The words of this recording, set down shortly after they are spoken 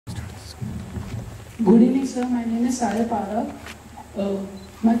Good evening, sir. My name is Sarah Parak.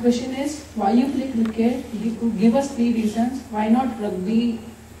 My question is, why you play cricket? Give us 3 reasons. Why not rugby,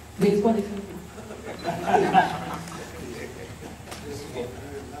 baseball, if you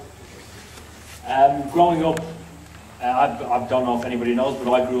Growing up, I don't know if anybody knows,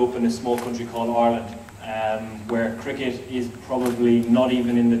 but I grew up in a small country called Ireland, where cricket is probably not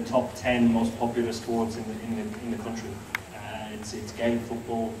even in the top 10 most popular sports in the country. It's Gaelic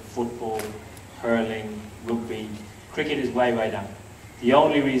football, hurling, rugby. Cricket is way down. The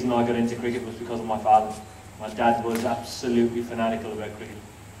only reason I got into cricket was because of my father. My dad was absolutely fanatical about cricket,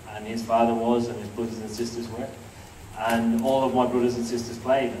 and his father was, and his brothers and sisters were. And all of my brothers and sisters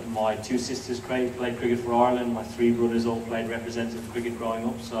played. My 2 sisters played cricket for Ireland. My 3 brothers all played representative cricket growing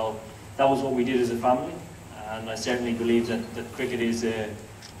up. So that was what we did as a family. And I certainly believe that cricket is a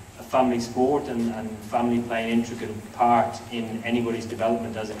family sport, and family play an intricate part in anybody's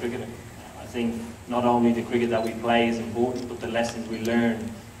development as a cricketer. I think not only the cricket that we play is important, but the lessons we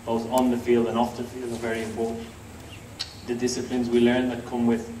learn both on the field and off the field are very important. The disciplines we learn that come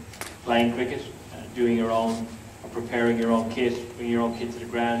with playing cricket, doing your own, or preparing your own kit, bringing your own kit to the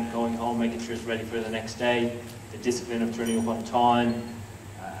ground, going home, making sure it's ready for the next day, the discipline of turning up on time,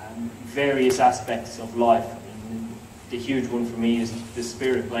 various aspects of life. The huge one for me is the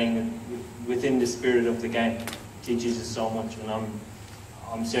spirit, playing within the spirit of the game. It teaches us so much, and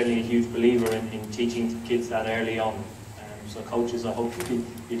I'm certainly a huge believer in teaching kids that early on. So coaches, I hope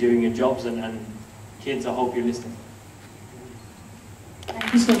you're doing your jobs, and kids, I hope you're listening.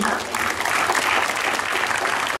 Thank you so much.